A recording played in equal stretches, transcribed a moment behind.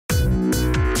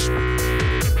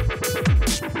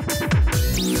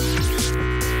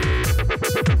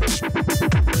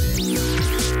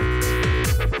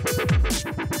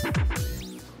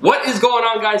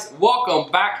on, guys? Welcome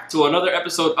back to another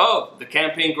episode of The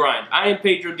Campaign Grind. I am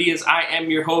Pedro Diaz. I am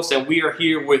your host, and we are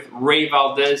here with Rey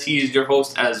Valdes. He is your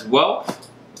host as well.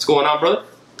 What's going on, brother?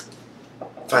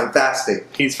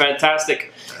 Fantastic. He's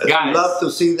fantastic. Guys, love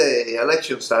to see the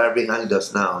elections that are behind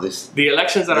us now. The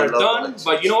elections that are done, elections.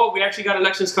 But you know what? We actually got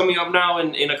elections coming up now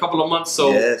in a couple of months, so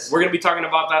we're going to be talking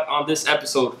about that on this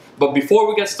episode. But before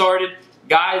we get started,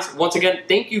 guys, once again,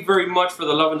 thank you very much for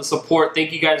the love and the support.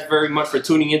 Thank you guys very much for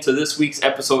tuning into this week's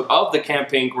episode of The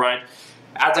Campaign Grind.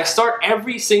 As I start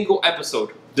every single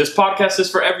episode, this podcast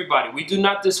is for everybody. We do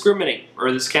not discriminate,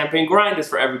 or this Campaign Grind is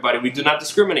for everybody. We do not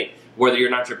discriminate. Whether you're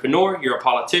an entrepreneur, you're a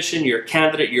politician, you're a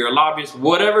candidate, you're a lobbyist,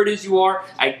 whatever it is you are,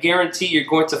 I guarantee you're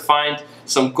going to find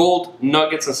some gold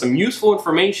nuggets and some useful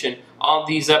information on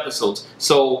these episodes.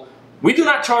 So we do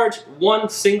not charge 1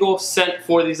 single cent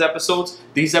for these episodes.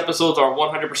 These episodes are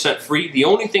 100% free. The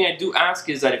only thing I do ask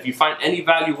is that if you find any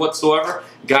value whatsoever,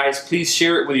 guys, please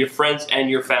share it with your friends and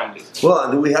your family.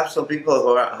 Well, and we have some people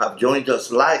who have joined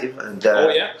us live, and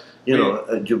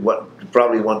you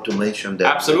probably want to mention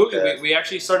that. Absolutely, we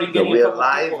actually started getting we are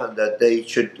live, and that they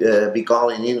should be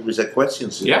calling in with the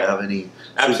questions if they have any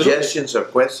suggestions or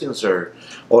questions, or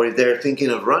if they're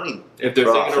thinking of running. If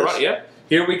they're thinking of running, yeah.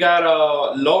 Here we got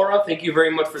Laura. Thank you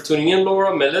very much for tuning in,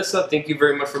 Laura. Melissa, thank you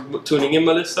very much for tuning in,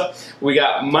 Melissa. We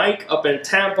got Mike up in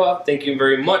Tampa. Thank you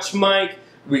very much, Mike.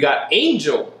 We got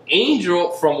Angel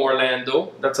from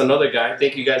Orlando. That's another guy.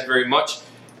 Thank you guys very much.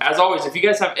 As always, if you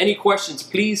guys have any questions,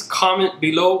 please comment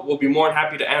below. We'll be more than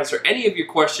happy to answer any of your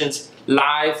questions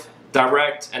live,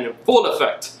 direct, and in full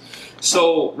effect.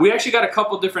 So we actually got a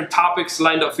couple different topics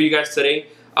lined up for you guys today.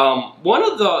 One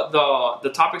of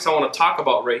the topics I want to talk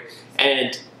about, Rey,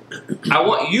 and I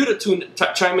want you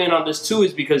to chime in on this too,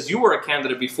 is because you were a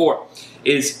candidate before,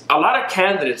 is a lot of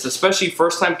candidates, especially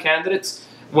first-time candidates,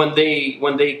 when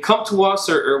they come to us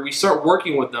or we start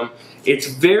working with them, it's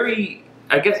very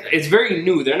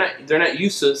new. They're not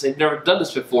used to this. They've never done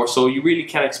this before, so you really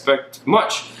can't expect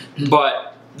much.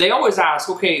 But they always ask,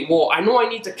 okay, well, I know I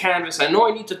need to canvass. I know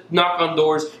I need to knock on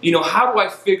doors. You know, how do I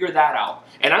figure that out?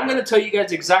 And I'm going to tell you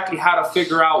guys exactly how to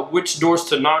figure out which doors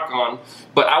to knock on.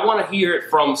 But I want to hear it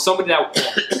from somebody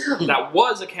that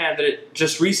was a candidate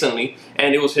just recently,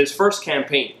 and it was his first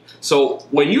campaign. So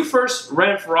when you first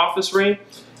ran for office, Rey,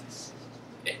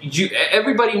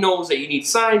 everybody knows that you need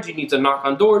signs, you need to knock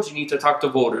on doors, you need to talk to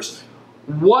voters.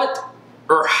 What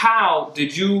or how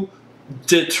did you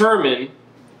determine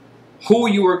who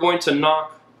you were going to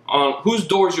knock on, whose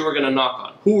doors you were going to knock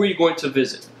on? Who were you going to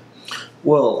visit?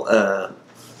 Well,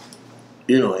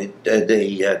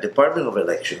 the Department of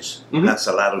Elections has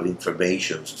a lot of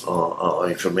information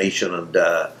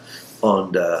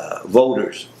on the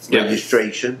voters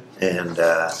registration and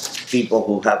people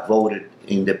who have voted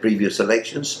in the previous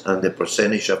elections, and the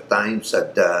percentage of times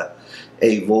that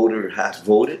a voter has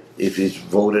voted, if he's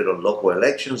voted on local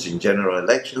elections, in general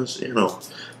elections,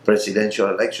 presidential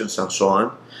elections, and so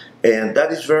on. And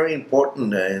that is very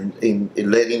important in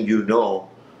letting you know,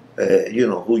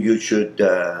 who you should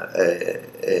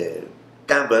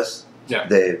canvass,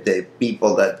 the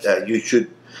people that you should,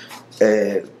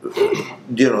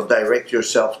 direct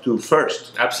yourself to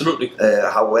first. Absolutely.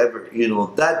 However,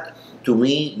 that, to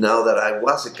me, now that I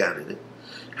was a candidate,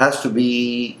 has to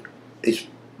be, it's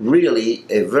really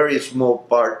a very small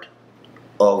part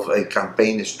of a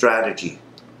campaign strategy,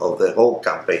 of the whole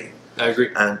campaign. I agree.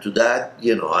 And to that,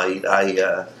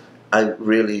 I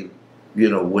really,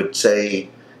 would say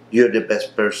you're the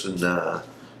best person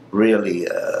really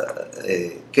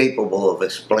capable of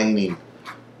explaining,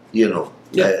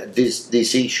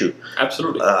 this issue.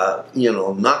 Absolutely.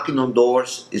 Knocking on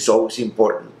doors is always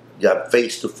important. You have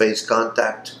face-to-face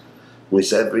contact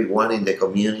with everyone in the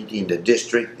community, in the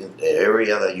district, in the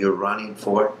area that you're running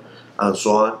for, and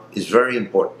so on, is very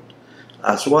important.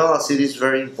 As well as it is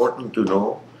very important to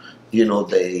know,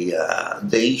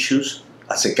 the issues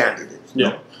as a candidate.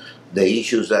 The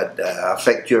issues that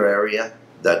affect your area,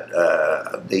 that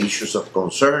the issues of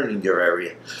concern in your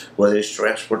area, whether it's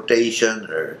transportation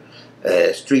or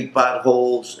street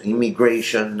potholes,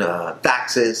 immigration,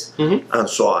 taxes, and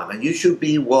so on. And you should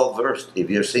be well versed if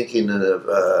you're thinking of,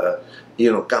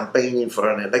 campaigning for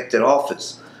an elected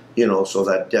office, so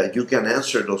that you can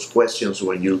answer those questions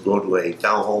when you go to a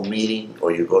town hall meeting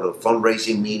or you go to a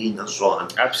fundraising meeting and so on.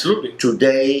 Absolutely.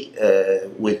 Today,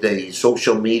 with the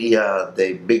social media,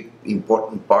 the big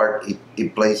important part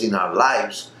it plays in our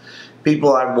lives, people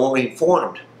are more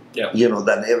informed,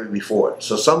 than ever before.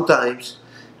 So sometimes,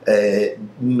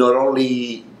 not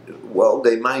only,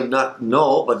 they might not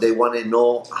know, but they want to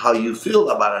know how you feel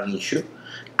about an issue.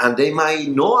 And they might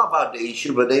know about the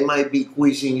issue, but they might be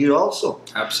quizzing you also.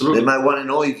 Absolutely. They might want to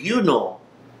know if you know,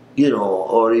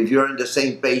 or if you're on the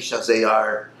same page as they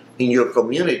are in your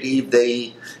community, if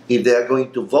they are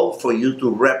going to vote for you to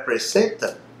represent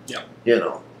them. Yeah.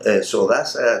 So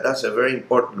that's a very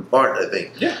important part, I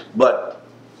think. Yeah. But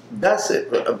that's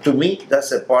it. To me,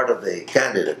 that's a part of the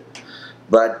candidate.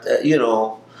 But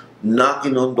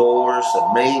knocking on doors,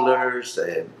 mailers,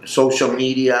 social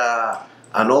media,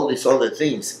 and all these other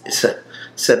things,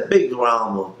 it's a big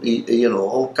realm of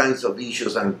all kinds of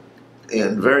issues and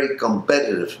very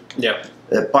competitive. Yeah.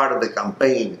 Part of the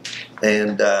campaign,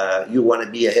 and you want to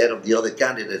be ahead of the other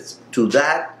candidates. To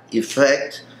that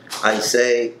effect, I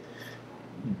say,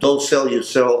 don't sell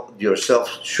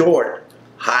yourself short.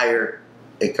 Hire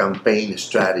a campaign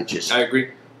strategist. I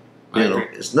agree.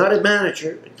 It's not a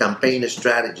manager, a campaign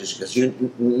strategist, because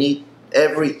you need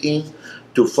everything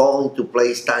to fall into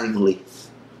place timely.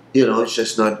 It's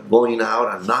just not going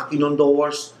out and knocking on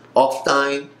doors off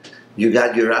time. You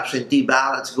got your absentee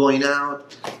ballots going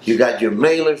out. You got your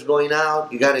mailers going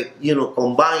out. You got to,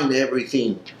 combine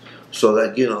everything so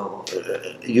that,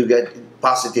 you get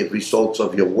positive results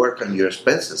of your work and your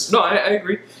expenses. No, I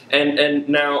agree. And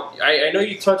now, I know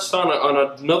you touched on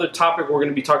another topic we're going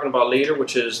to be talking about later,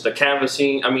 which is the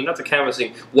canvassing. I mean, not the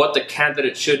canvassing, what the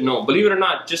candidate should know. Believe it or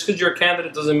not, just because you're a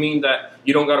candidate doesn't mean that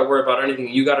you don't got to worry about anything.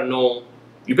 You got to know,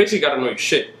 you basically got to know your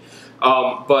shit.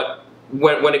 But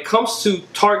when it comes to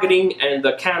targeting and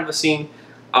the canvassing,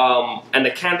 and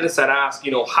the candidates that ask,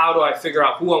 how do I figure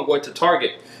out who I'm going to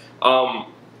target?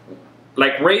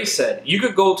 Like Ray said, you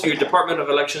could go to your Department of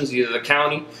Elections, either the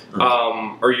county,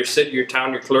 or your city, your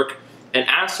town, your clerk, and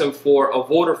ask them for a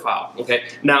voter file. Okay.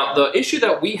 Now, the issue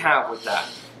that we have with that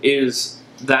is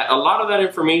that a lot of that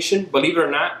information, believe it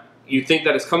or not, you think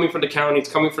that it's coming from the county,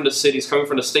 it's coming from the city, it's coming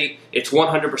from the state, it's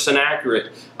 100%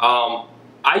 accurate.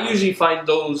 I usually find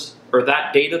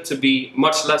that data to be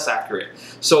much less accurate.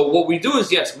 So what we do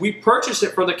is, yes, we purchase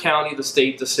it from the county, the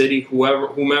state, the city,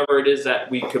 whomever it is that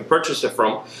we can purchase it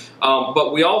from.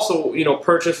 But we also,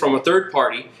 purchase from a third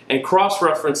party and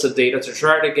cross-reference the data to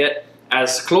try to get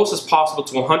as close as possible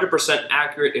to 100%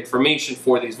 accurate information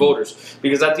for these voters.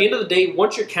 Because at the end of the day,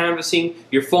 once you're canvassing,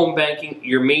 your phone banking,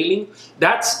 your mailing,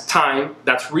 that's time,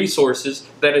 that's resources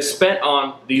that is spent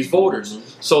on these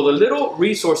voters. So the little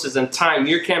resources and time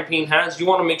your campaign has, you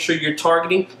want to make sure you're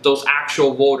targeting those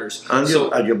actual voters. And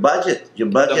your budget. Your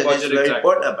budget is very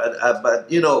important. But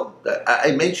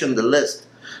I mentioned the list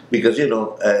because,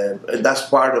 that's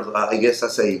part of, I guess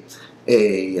that's a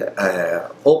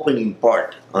opening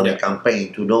part on the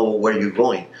campaign to know where you're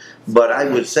going. But I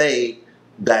would say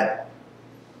that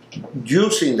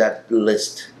using that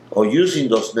list or using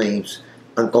those names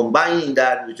and combining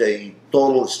that with a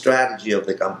total strategy of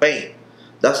the campaign,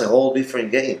 that's a whole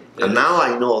different game. And now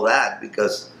I know that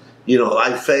because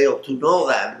I failed to know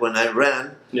that when I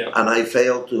ran, and I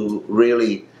failed to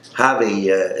really have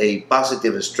a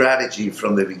positive strategy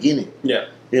from the beginning.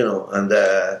 And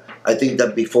I think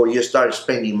that before you start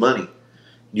spending money,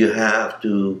 you have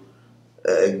to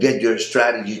get your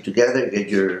strategy together, get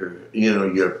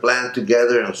your plan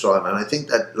together, and so on. And I think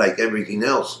that, like everything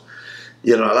else,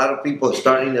 a lot of people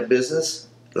starting a business,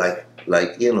 like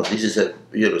this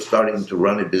is starting to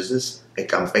run a business, a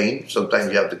campaign.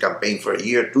 Sometimes you have to campaign for a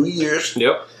year, 2 years.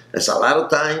 It's a lot of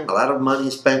time, a lot of money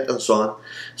spent, and so on.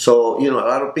 So, a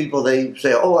lot of people, they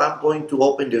say, oh, I'm going to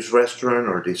open this restaurant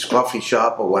or this coffee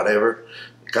shop or whatever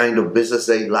kind of business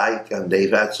they like, and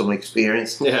they've had some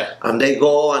experience. And they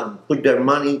go and put their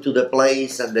money into the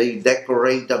place, and they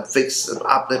decorate and fix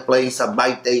up the place and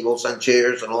buy tables and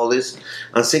chairs and all this.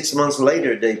 And 6 months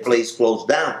later, the place closed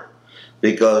down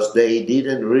because they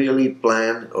didn't really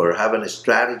plan or have a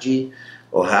strategy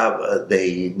or have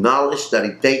the knowledge that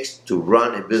it takes to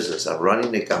run a business and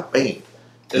running a campaign.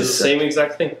 It's the same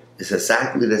exact thing. It's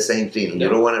exactly the same thing. You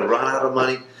don't want to run out of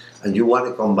money, and you want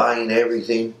to combine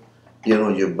everything,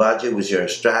 your budget with your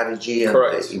strategy and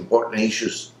the important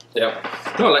issues. No,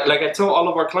 like I tell all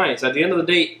of our clients, at the end of the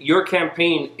day, your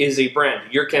campaign is a brand.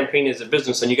 Your campaign is a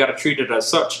business, and you got to treat it as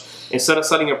such. Instead of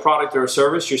selling a product or a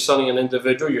service, you're selling an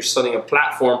individual, you're selling a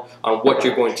platform on what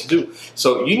you're going to do.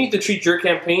 So you need to treat your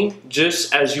campaign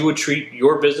just as you would treat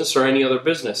your business or any other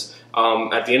business.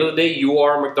 At the end of the day, you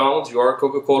are McDonald's, you are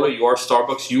Coca-Cola, you are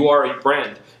Starbucks, you are a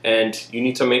brand. And you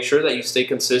need to make sure that you stay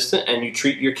consistent and you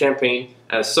treat your campaign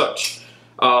as such.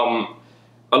 A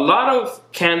lot of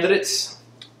candidates,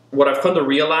 what I've come to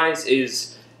realize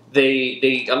is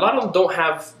a lot of them don't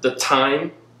have the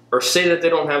time, or say that they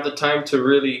don't have the time to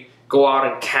really go out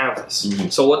and canvass.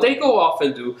 So what they go off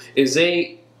and do is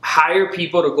they hire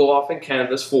people to go off and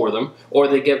canvas for them, or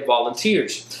they get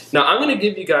volunteers. Now, I'm going to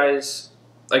give you guys,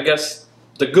 I guess,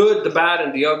 the good, the bad,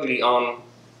 and the ugly on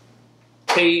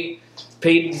paid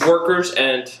workers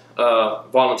and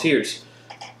volunteers.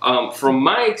 From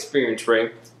my experience,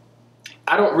 Ray,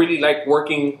 I don't really like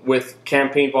working with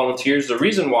campaign volunteers. The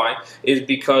reason why is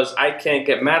because I can't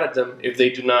get mad at them if they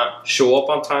do not show up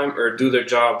on time or do their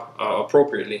job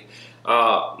appropriately.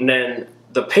 And then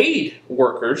the paid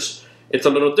workers, it's a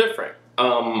little different.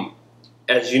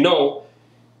 As you know,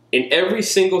 in every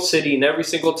single city, in every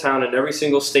single town, in every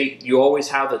single state, you always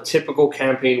have the typical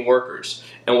campaign workers.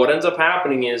 And what ends up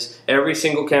happening is every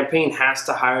single campaign has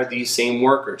to hire these same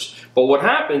workers. But what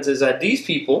happens is that these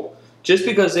people, just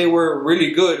because they were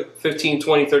really good 15,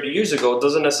 20, 30 years ago,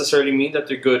 doesn't necessarily mean that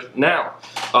they're good now.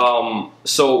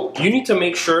 So you need to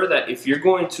make sure that if you're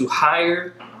going to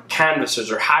hire canvassers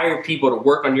or hire people to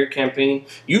work on your campaign,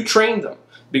 you train them.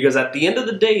 Because at the end of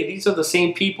the day, these are the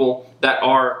same people that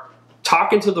are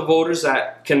talking to the voters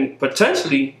that can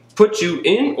potentially put you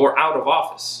in or out of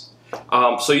office.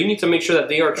 So you need to make sure that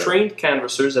they are trained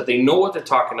canvassers, that they know what they're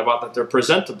talking about, that they're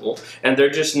presentable, and they're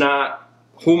just not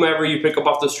whomever you pick up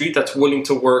off the street that's willing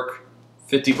to work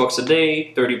 50 bucks a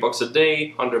day, 30 bucks a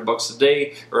day, 100 bucks a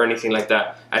day, or anything like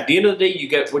that. At the end of the day, you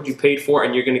get what you paid for,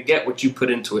 and you're going to get what you put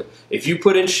into it. If you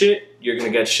put in shit, you're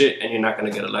going to get shit, and you're not going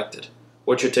to get elected.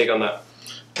 What's your take on that?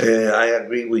 I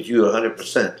agree with you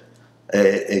 100%.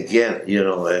 Again, you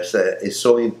know, it's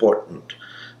so important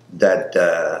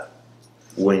that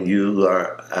when you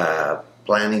are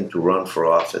planning to run for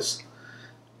office,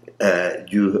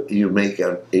 you make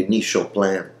an initial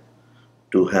plan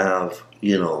to have,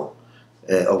 you know,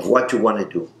 of what you want to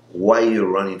do, why you're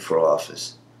running for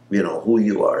office, you know, who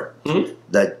you are,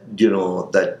 that, you know,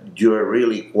 that you're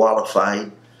really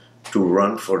qualified to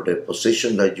run for the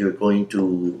position that you're going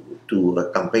to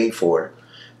campaign for,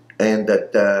 and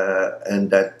that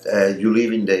you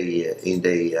live in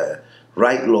the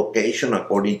right location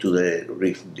according to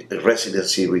the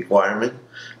residency requirement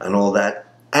and all that,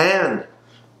 and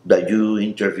that you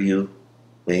interview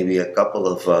maybe a couple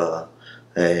of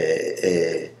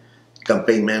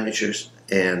campaign managers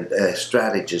and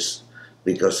strategists,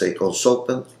 because a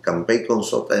campaign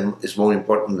consultant is more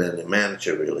important than a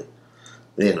manager, really.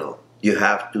 You know, you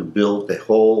have to build the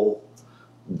whole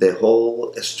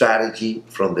strategy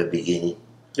from the beginning.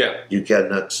 Yeah. You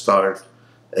cannot start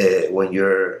when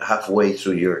you're halfway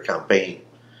through your campaign.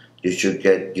 You should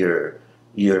get your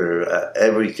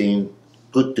everything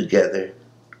put together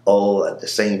all at the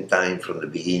same time from the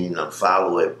beginning and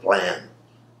follow a plan,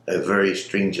 a very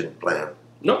stringent plan.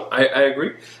 No, I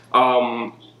agree.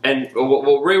 And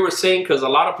what Ray was saying, because a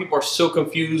lot of people are so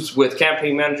confused with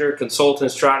campaign manager,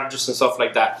 consultants, strategists, and stuff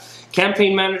like that.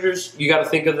 Campaign managers, you got to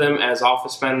think of them as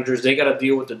office managers. They got to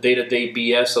deal with the day-to-day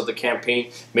BS of the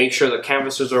campaign, make sure the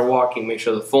canvassers are walking, make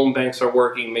sure the phone banks are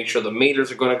working, make sure the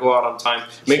mailers are going to go out on time,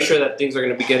 make sure that things are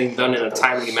going to be getting done in a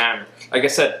timely manner. Like I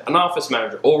said, an office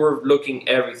manager, overlooking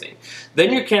everything.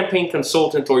 Then your campaign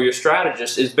consultant or your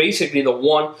strategist is basically the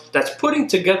one that's putting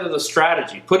together the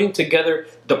strategy, putting together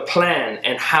the plan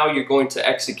and how you're going to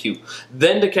execute.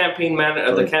 Then the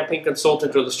campaign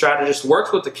consultant or the strategist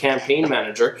works with the campaign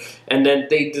manager, and then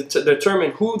they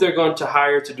determine who they're going to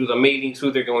hire to do the meetings,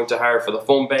 who they're going to hire for the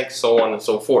phone bank, so on and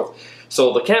so forth.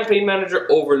 So the campaign manager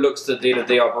overlooks the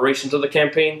day-to-day operations of the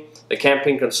campaign. The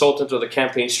campaign consultant or the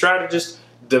campaign strategist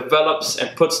develops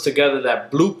and puts together that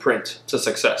blueprint to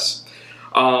success.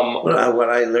 What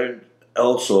I learned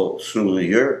also through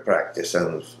your practice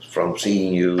and from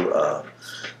seeing you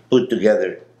put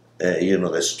together, you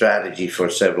know, the strategy for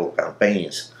several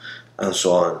campaigns and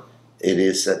so on, it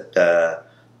is that,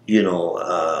 you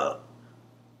know,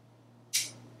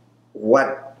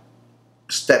 what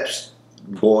steps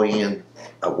go in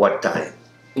at what time.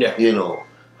 Yeah. You know,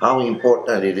 how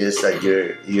important it is that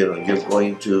you're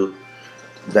going to,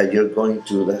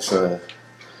 that's a...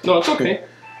 No, it's okay.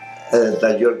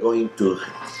 That you're going to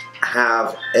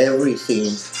have everything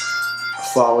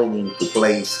falling into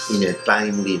place in a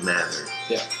timely manner.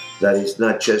 Yeah. That is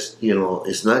not just, you know,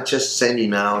 it's not just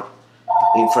sending out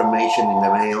information in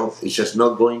the mail. It's just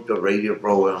not going to a radio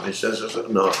program. It's just,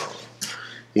 no.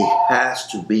 It has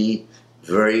to be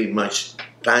very much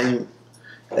time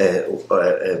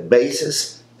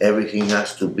basis. Everything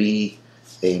has to be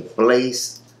in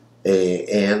place.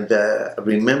 And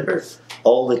remember,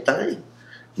 all the time,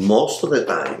 most of the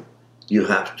time, you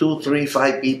have 2, 3,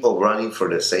 5 people running for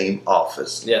the same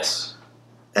office. Yes.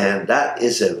 And that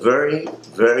is a very,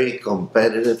 very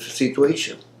competitive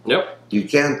situation. Yep. You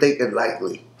can't take it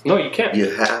lightly. No, you can't. You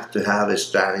have to have a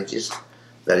strategist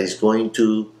that is going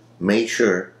to make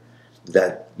sure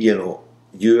that, you know,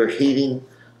 you're hitting,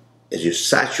 as you're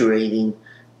saturating,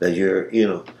 that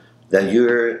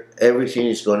everything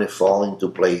is going to fall into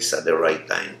place at the right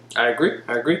time. I agree.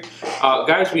 I agree.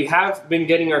 Guys, we have been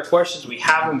getting our questions. We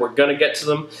have them. We're going to get to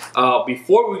them.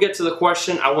 Before we get to the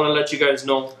question, I want to let you guys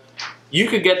know you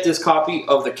could get this copy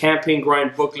of the Campaign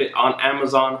Grind booklet on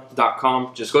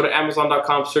Amazon.com. Just go to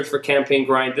Amazon.com, search for Campaign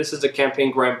Grind. This is the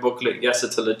Campaign Grind booklet. Yes,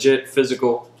 it's a legit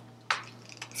physical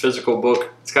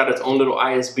book. It's got its own little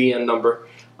ISBN number.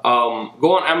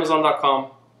 Go on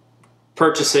Amazon.com,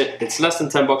 purchase it. It's less than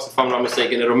 $10 if I'm not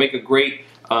mistaken. It'll make a great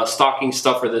stocking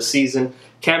stuffer this season.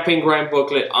 Campaign Grind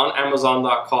booklet on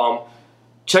Amazon.com.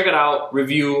 Check it out,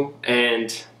 review, and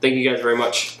thank you guys very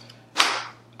much.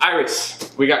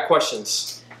 Iris, we got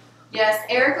questions. Yes,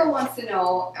 Erica wants to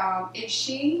know if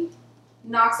she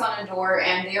knocks on a door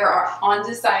and they are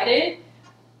undecided,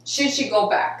 should she go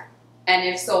back? And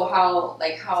if so, how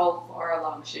far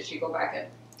along should she go back and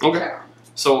check on?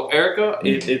 So Erica,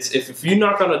 if you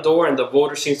knock on a door and the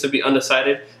voter seems to be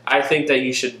undecided, I think that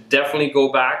you should definitely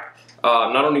go back.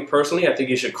 Not only personally, I think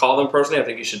you should call them personally. I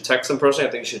think you should text them personally.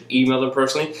 I think you should email them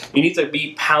personally. You need to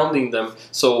be pounding them.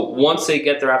 So once they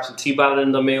get their absentee ballot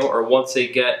in the mail, or once they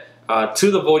get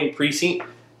to the voting precinct,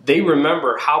 they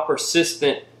remember how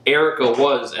persistent Erica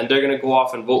was, and they're going to go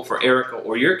off and vote for Erica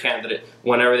or your candidate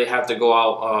whenever they have to go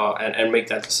out and make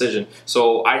that decision.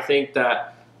 So I think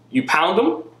that you pound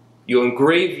them, you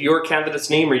engrave your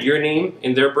candidate's name or your name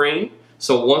in their brain.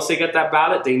 So once they get that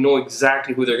ballot, they know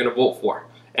exactly who they're going to vote for.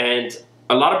 And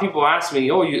a lot of people ask me,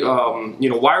 oh,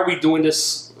 why are we doing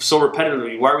this so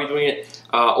repetitively? Why are we doing it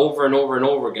over and over and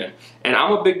over again? And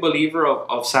I'm a big believer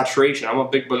of saturation. I'm a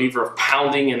big believer of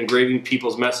pounding and engraving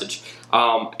people's message.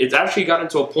 It's actually gotten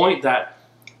to a point that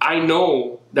I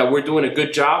know that we're doing a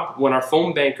good job when our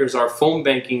phone bankers are phone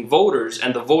banking voters,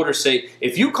 and the voters say,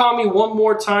 if you call me one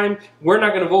more time, we're not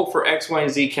going to vote for X, Y,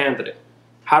 and Z candidate.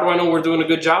 How do I know we're doing a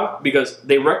good job? Because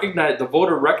the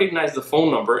voter recognized the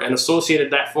phone number and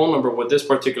associated that phone number with this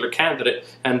particular candidate,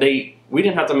 and we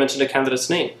didn't have to mention the candidate's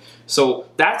name. So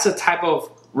that's a type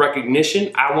of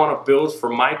recognition I want to build for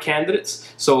my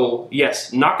candidates. So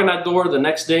yes, knock on that door the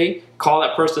next day, call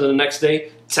that person the next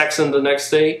day, text them the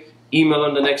next day, email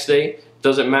them the next day.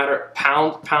 Doesn't matter.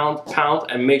 Pound, pound, pound,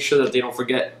 and make sure that they don't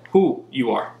forget who you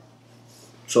are.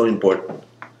 So important.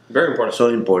 Very important. So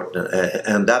important.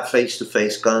 And that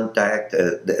face-to-face contact,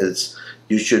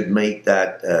 you should make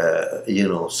that,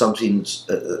 something,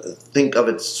 think of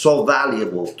it so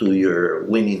valuable to your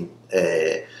winning,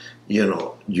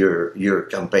 your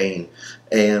campaign.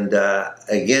 And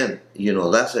again,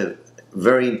 that's a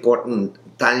very important,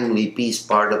 timely piece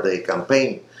part of the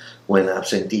campaign. When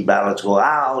absentee ballots go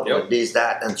out, or this,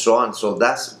 that, and so on. So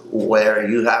that's where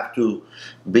you have to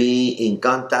be in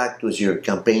contact with your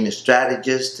campaign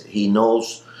strategist. He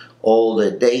knows all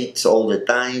the dates, all the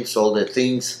times, all the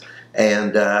things.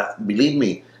 And believe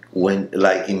me,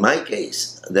 like in my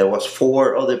case, there was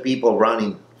 4 other people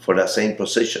running for the same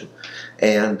position.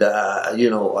 And,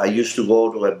 I used to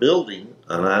go to a building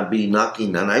and I'd be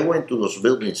knocking, and I went to those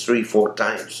buildings 3-4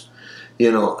 times,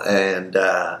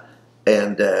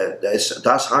 and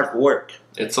that's hard work.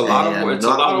 It's a lot of work. It's a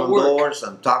lot of work. Doors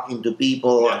and talking to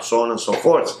people and so on and so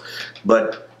forth.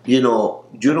 But you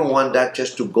don't want that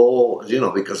just to go,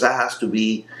 because that has to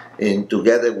be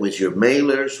together with your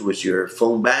mailers, with your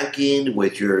phone banking,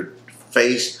 with your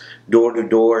face door to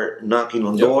door knocking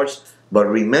on doors. But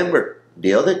remember,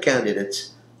 the other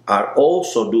candidates are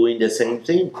also doing the same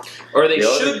thing, or they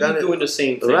should be doing the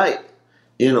same thing, right?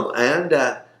 And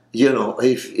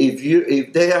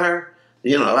if they are.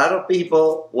 A lot of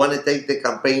people want to take the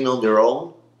campaign on their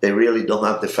own. They really don't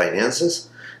have the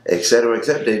finances, etc.,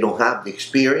 etc. They don't have the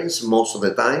experience most of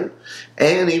the time.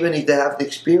 And even if they have the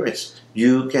experience,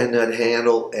 you cannot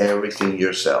handle everything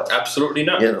yourself. Absolutely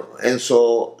not. And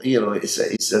so,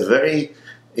 it's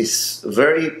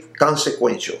very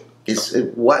consequential. It's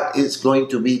what is going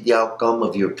to be the outcome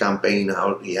of your campaign,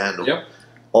 how you handle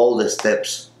all the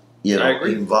steps,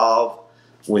 involved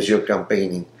with your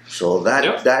campaigning. So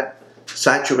that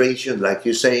saturation, like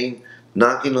you're saying,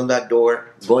 knocking on that door,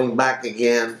 going back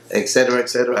again, etc.,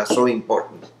 are so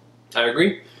important. I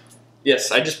agree. Yes,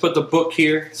 I just put the book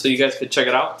here so you guys could check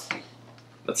it out.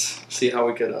 Let's see how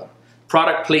we could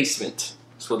product placement.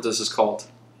 That's what this is called.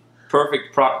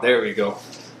 Perfect product. There we go.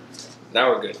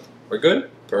 Now we're good. We're good?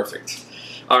 Perfect.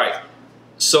 All right.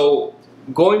 So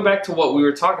going back to what we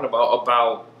were talking about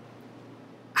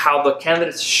how the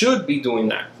candidates should be doing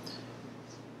that.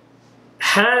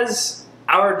 Has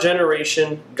our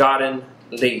generation gotten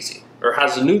lazy? Or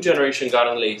has the new generation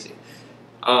gotten lazy?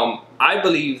 I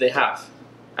believe they have.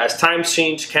 as times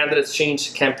change, candidates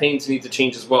change, campaigns need to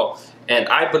change as well. And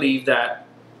I believe that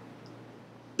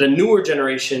the newer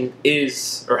generation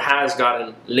is or has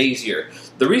gotten lazier.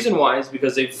 The reason why is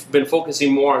because they've been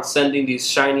focusing more on sending these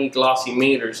shiny, glossy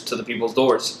mailers to the people's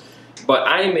doors. But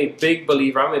I am a big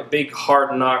believer, I'm a big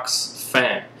Hard Knocks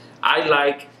fan. I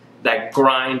like that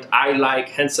grind. I like,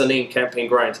 hence the name Campaign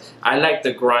Grinds. I like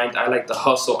the grind. I like the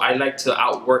hustle. I like to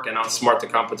outwork and outsmart the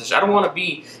competition. I don't want to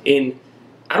be in,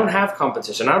 I don't have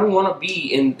competition. I don't want to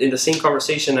be in the same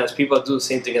conversation as people that do the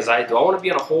same thing as I do. I want to be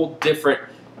in a whole different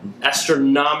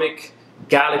astronomic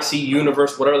galaxy,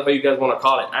 universe, whatever the hell you guys want to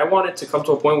call it. I want it to come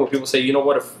to a point where people say, you know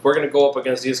what, if we're going to go up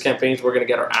against these campaigns, we're going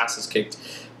to get our asses kicked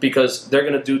because they're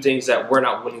going to do things that we're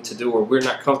not willing to do or we're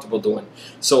not comfortable doing.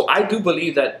 So I do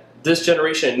believe that this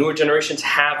generation and newer generations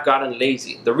have gotten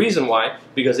lazy. The reason why,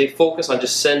 because they focus on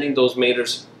just sending those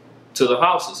mailers to the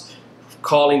houses,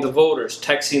 calling the voters,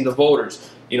 texting the voters,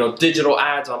 you know, digital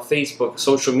ads on Facebook,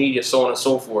 social media, so on and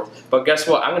so forth. But guess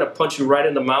what? I'm going to punch you right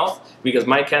in the mouth because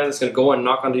my candidate's going to go and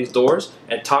knock on these doors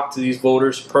and talk to these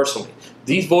voters personally.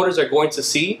 These voters are going to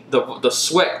see the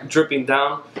sweat dripping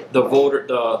down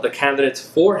the candidate's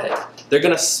forehead. They're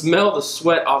going to smell the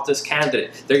sweat off this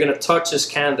candidate. They're going to touch this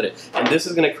candidate. And this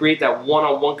is going to create that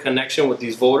one-on-one connection with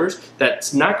these voters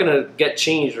that's not going to get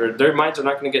changed, or their minds are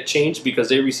not going to get changed because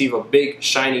they receive a big,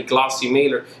 shiny, glossy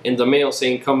mailer in the mail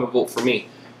saying, come and vote for me.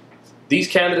 These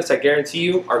candidates, I guarantee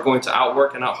you, are going to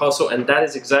outwork and out-hustle, and that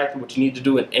is exactly what you need to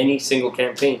do in any single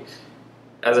campaign.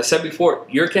 As I said before,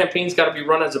 your campaign's got to be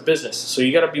run as a business, so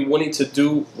you got to be willing to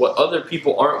do what other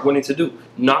people aren't willing to do.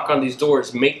 Knock on these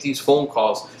doors, make these phone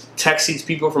calls, text these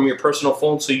people from your personal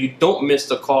phone so you don't miss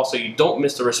the call, so you don't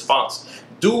miss the response.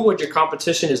 Do what your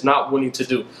competition is not willing to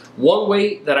do. One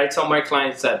way that I tell my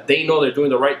clients that they know they're doing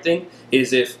the right thing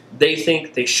is if they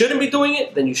think they shouldn't be doing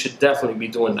it, then you should definitely be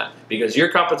doing that. Because your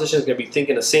competition is going to be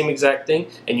thinking the same exact thing,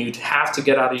 and you'd have to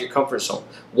get out of your comfort zone.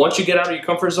 Once you get out of your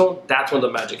comfort zone, that's when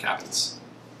the magic happens.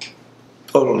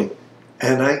 Totally.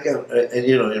 And I can, and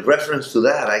you know, in reference to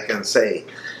that, I can say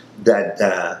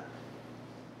that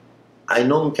I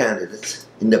know candidates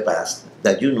in the past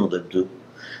that you know them too,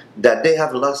 that they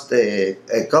have lost a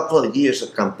couple of years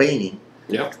of campaigning.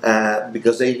 Yeah.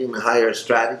 Because they didn't hire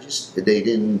strategists, they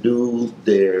didn't do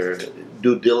their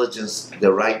due diligence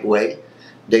the right way,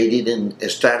 they didn't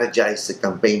strategize the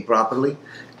campaign properly,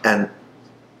 and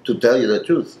to tell you the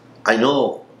truth, I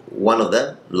know one of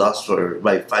them lost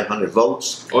by 500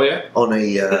 votes. Oh yeah. On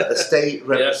a state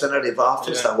representative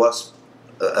office. That was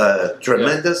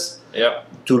tremendous. Yeah.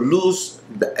 To lose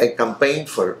a campaign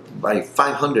by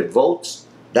 500 votes,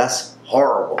 that's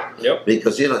horrible. Yep.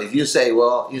 Because you know, if you say,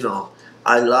 well, you know,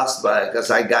 I lost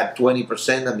because I got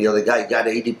 20% and the other guy got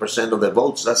 80% of the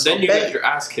votes. That's then okay. You get your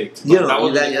ass kicked. You know,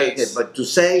 you got your ass kicked. But to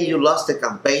say you lost the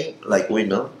campaign, like we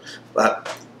know,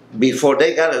 before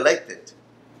they got elected,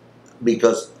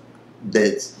 because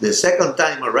the second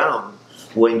time around,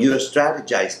 when you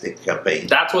strategize the campaign,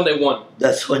 that's when they won.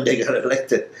 That's when they got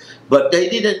elected. But they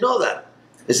didn't know that.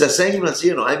 It's the same as,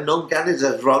 you know, I've known candidates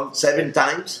that run 7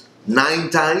 times, 9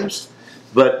 times,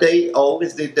 but they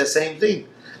always did the same thing.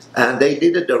 And they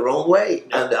did it the wrong way.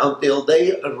 And until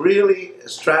they really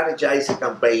strategized the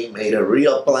campaign, made a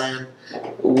real plan,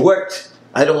 worked.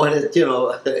 I don't want to, you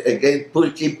know, again,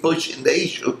 keep pushing the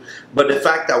issue. But the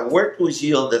fact that I worked with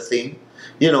you on the thing,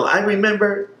 you know, I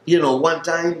remember, you know, one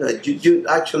time that you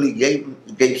actually gave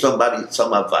somebody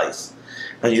some advice.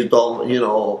 And you told me, you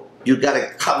know, you got to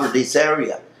cover this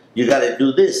area. You got to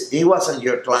do this. He wasn't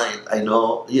your client. I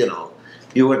know, you know.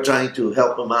 You were trying to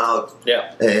help him out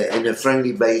in a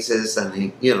friendly basis, and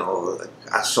he, you know,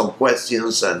 asked some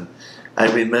questions, and I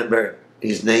remember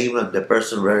his name and the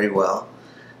person very well.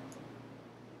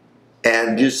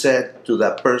 And you said to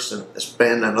that person,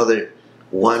 spend another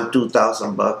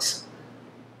 $1,000-2,000 bucks,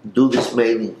 do this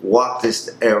mailing, walk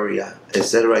this area,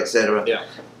 etc., etc. Yeah.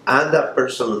 And that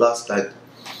person lost that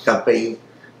campaign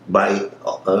by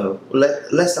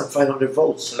less than 500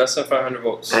 votes. Less than 500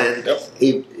 votes. And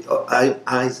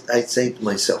I say to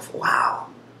myself, wow,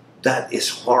 that is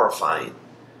horrifying,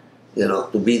 you know,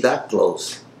 to be that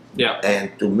close. Yeah.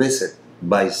 And to miss it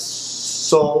by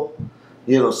so,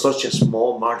 you know, such a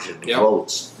small margin of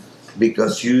votes,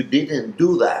 because you didn't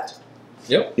do that.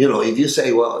 Yep. You know, if you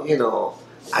say, well, you know,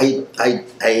 I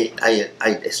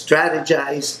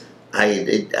strategize,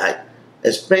 I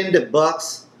spend the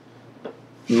bucks.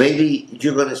 Maybe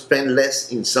you're going to spend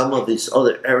less in some of these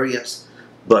other areas,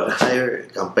 but hire a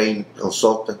campaign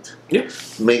consultant. Yeah.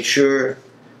 Make sure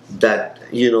that,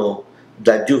 you know,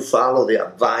 that you follow the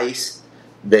advice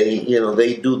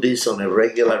they do this on a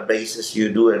regular basis.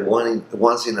 You do it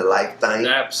once in a lifetime.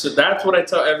 That's what I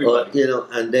tell everybody.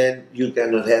 And then you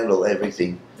cannot handle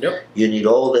everything. Yep. You need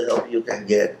all the help you can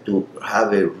get to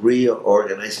have a real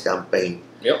organized campaign.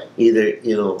 Yep. Either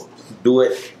do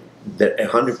it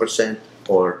 100%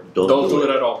 or don't do it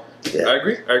at all. Yeah. I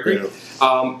agree.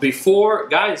 Before,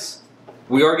 guys,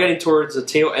 we are getting towards the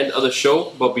tail end of the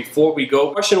show, but before we go,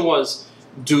 the question was,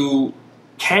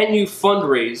 can you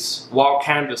fundraise while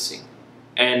canvassing?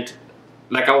 And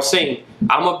like I was saying,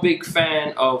 I'm a big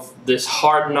fan of this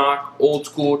hard knock, old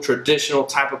school, traditional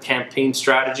type of campaign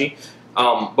strategy.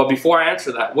 But before I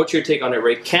answer that, what's your take on it,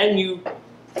 Ray? Can you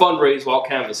fundraise while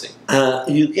canvassing?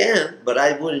 You can, but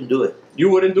I wouldn't do it. You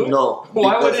wouldn't do it? No.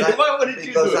 Why wouldn't you do it?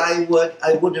 Because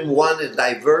I wouldn't want to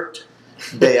divert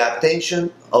the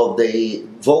attention of the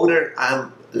voter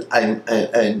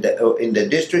in the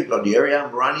district or the area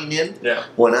I'm running in. Yeah.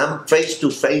 When I'm face to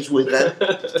face with them,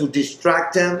 to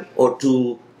distract them or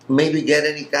to maybe get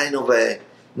any kind of a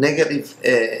negative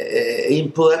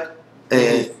input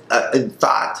and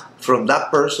thought from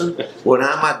that person. When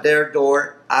I'm at their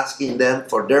door asking them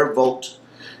for their vote,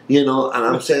 and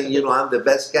I'm saying, I'm the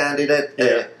best candidate,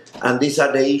 and these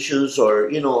are the issues, or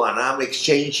and I'm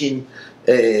exchanging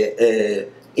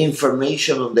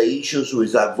information on the issues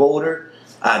with that voter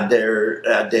at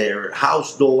their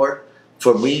house door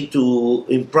for me to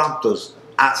impromptu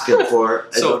ask him for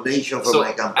a donation for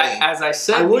my campaign. As I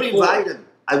said, I would invite him.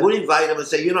 I would invite him and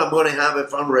say, I'm going to have a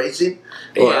fundraising,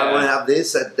 or I'm going to have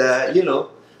this at, at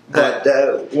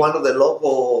one of the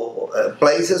local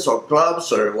places or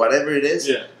clubs or whatever it is.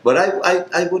 Yeah. But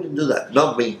I wouldn't do that.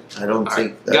 Not me. I don't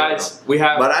think. Guys, we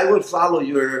have. But I would follow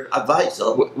your advice.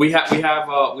 Though. We have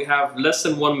less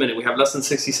than 1 minute. We have less than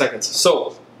 60 seconds.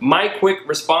 So my quick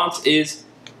response is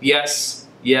yes,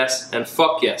 yes, and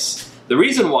fuck yes. The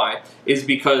reason why is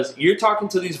because you're talking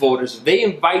to these voters. They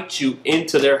invite you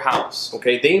into their house,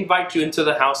 okay? They invite you into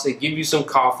the house. They give you some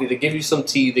coffee. They give you some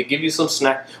tea. They give you some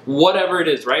snack, whatever it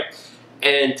is, right?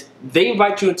 And they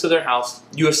invite you into their house.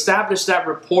 You establish that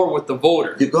rapport with the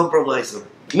voter. You compromise them.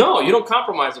 No, you don't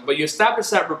compromise them, but you establish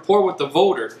that rapport with the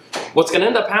voter. What's going to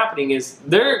end up happening is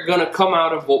they're going to come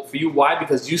out and vote for you. Why?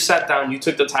 Because you sat down, you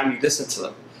took the time, you listened to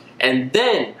them. And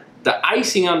then the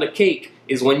icing on the cake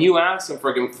is when you ask them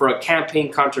for a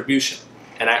campaign contribution.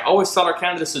 And I always tell our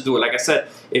candidates to do it. Like I said,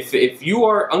 if you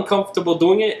are uncomfortable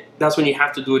doing it, that's when you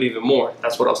have to do it even more.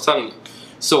 That's what I was telling you.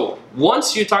 So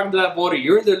once you're talking to that voter,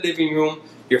 you're in the living room,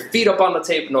 your feet up on the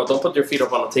table. No, don't put your feet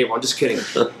up on the table. I'm just kidding.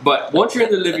 But once you're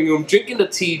in the living room, drinking the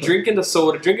tea, drinking the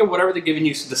soda, drinking whatever they're giving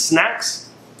you, the snacks,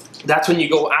 that's when you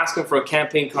go asking for a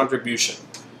campaign contribution.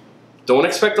 Don't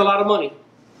expect a lot of money.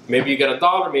 Maybe you get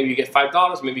 $1, maybe you get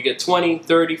 $5, maybe you get 20,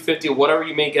 30, 50, or whatever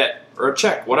you may get, or a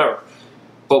check, whatever.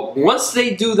 But once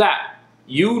they do that,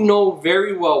 you know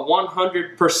very well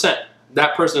 100%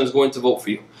 that person is going to vote for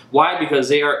you. Why? Because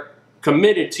they are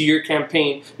committed to your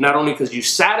campaign, not only because you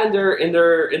sat in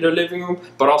their living room,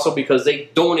 but also because they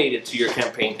donated to your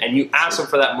campaign and you asked them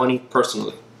for that money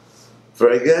personally.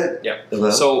 Very good. Yeah.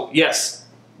 Well. So yes,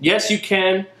 you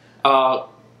can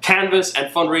canvass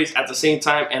and fundraise at the same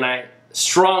time, and I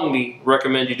strongly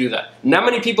recommend you do that. Not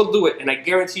many people do it, and I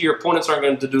guarantee your opponents aren't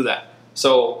going to do that.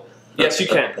 So yes, you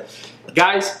can.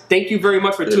 Guys, thank you very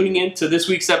much for tuning in to this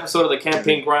week's episode of the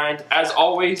Campaign Grind. As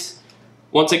always,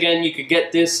 once again, you could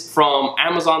get this from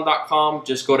Amazon.com.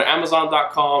 Just go to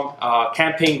Amazon.com,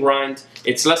 Campaign Grind.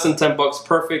 It's less than $10,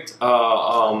 perfect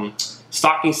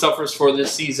stocking stuffers for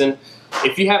this season.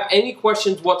 If you have any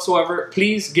questions whatsoever,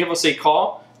 please give us a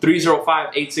call.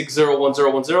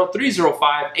 305-860-1010,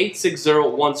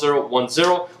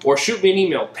 305-860-1010, or shoot me an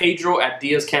email,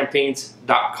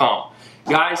 pedro@diazcampaigns.com.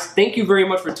 Guys, thank you very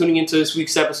much for tuning into this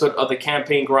week's episode of the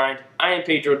Campaign Grind. I am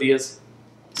Pedro Diaz,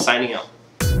 signing out.